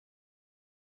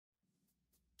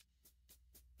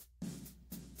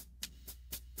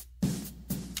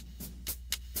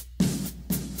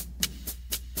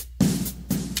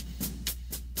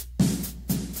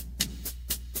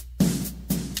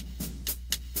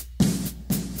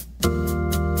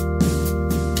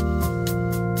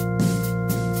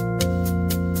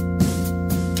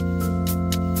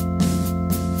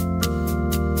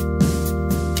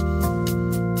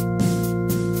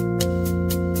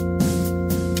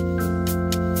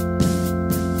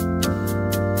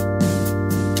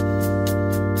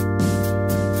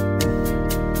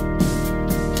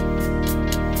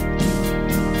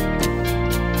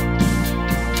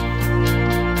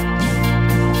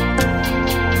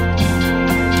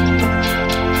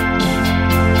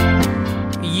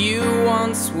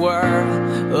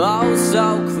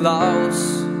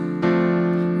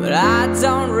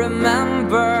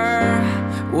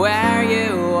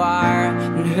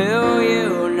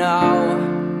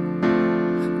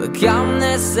come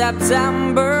this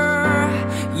September,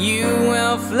 you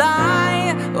will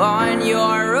fly on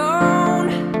your own.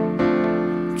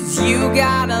 'Cause you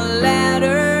got a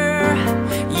letter,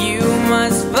 you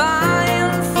must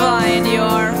find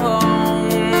your home,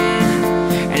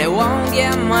 and it won't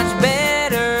get much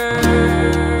better.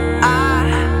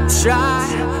 I try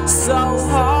so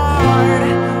hard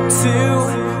to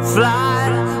fly,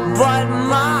 but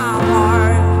my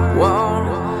heart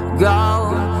won't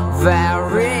go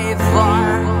very far.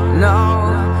 No,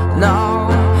 no.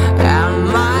 And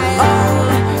my own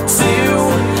two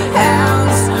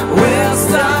hands will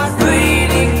start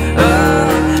bleeding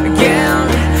again,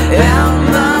 and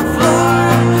the floor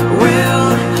will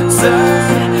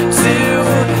turn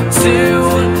to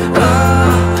a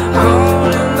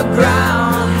hole in the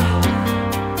ground.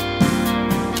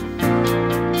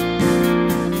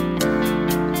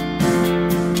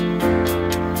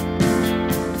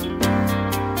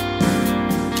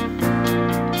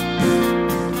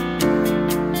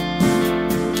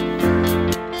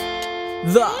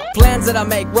 The plans that I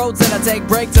make, roads that I take,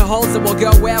 break to holes that will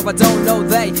go where I don't know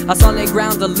they are solid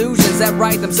ground illusions that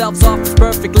write themselves off as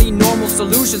perfectly normal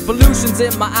solutions. Pollution's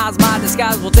in my eyes, my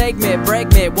disguise will take me, break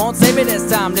me, won't save me this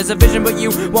time. There's a vision but you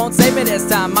won't save me this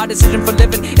time. My decision for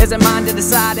living isn't mine to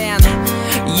decide, and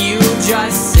you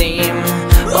just seem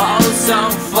oh so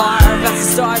far past the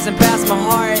stars and past my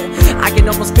heart. I can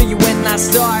almost feel you when I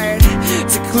start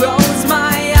to close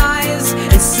my eyes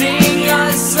and sing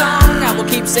a song. I will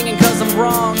keep singing 'cause I'm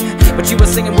wrong, but you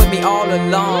were singing with me all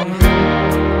along.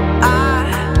 I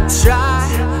try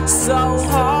so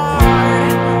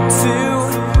hard to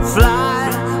fly,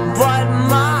 but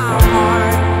my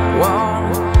heart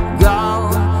won't go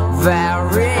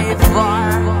very far.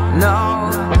 No,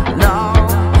 no.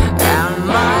 And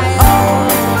my own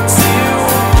two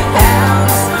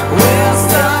hands will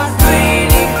start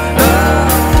bleeding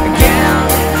again,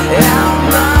 and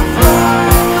the floor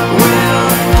will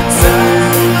turn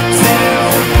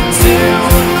to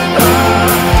a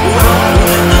hole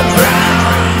in the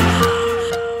ground.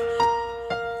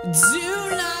 Do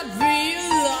not be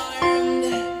alarmed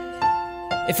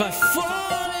if I